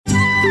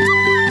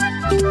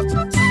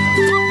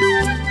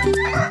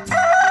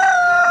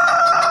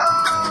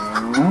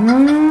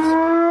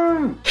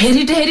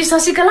ढेरी ढेरी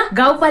शशिकला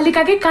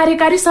गाउँपालिका के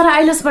कार्यकारी सर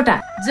आइलस बटा।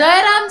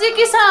 जयराम जी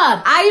की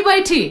सर आई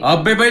बैठी।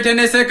 अबे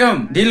बैठने से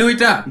कम ढील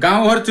हुईटा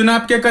गाँव और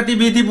चुनाव के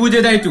गतिविधि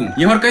बुझे जाई तू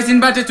यहाँ कैसिन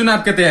बाटे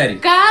चुनाव के तैयारी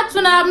का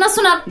चुनाव न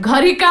सुनाव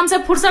घरी काम से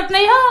फुर्सत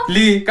नहीं हो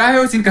ली काहे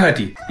हो सिन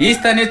कहटी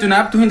स्थानीय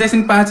चुनाव तुही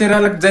जैसिन 5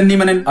 अलग जन्नी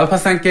मने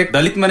अल्पसंख्यक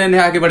दलित मने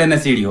आगे बढ़े न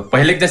सीढ़ी हो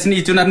पहले जैसिन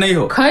ई चुनाव नहीं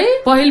हो खै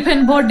पहिल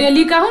फेन वोट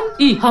डेली का हुन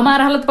ई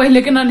हमारा हालत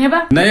पहले के नन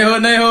हेबा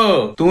नहीं हो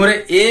तुम्हारे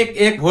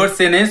एक वोट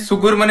से ने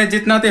सुकुर मने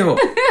जितनाते हो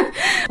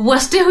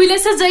वस्ते हुईले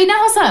से जैना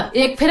हो सर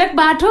एक फेरक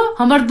बाट हो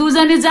हमर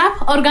दूजने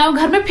जाप और गांव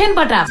घर में फेन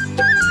बटा।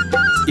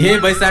 ये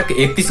बैशाख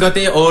 31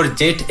 गते और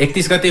जेठ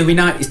 31 गते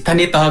हुईना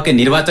स्थानीय तह के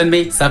निर्वाचन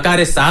में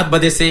सकारे 7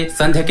 बजे से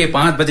संध्या के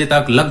 5 बजे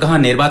तक लगह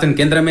निर्वाचन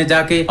केंद्र में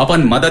जाके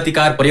अपन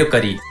मताधिकार प्रयोग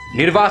करी।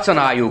 निर्वाचन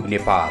आयोग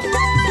नेपाल।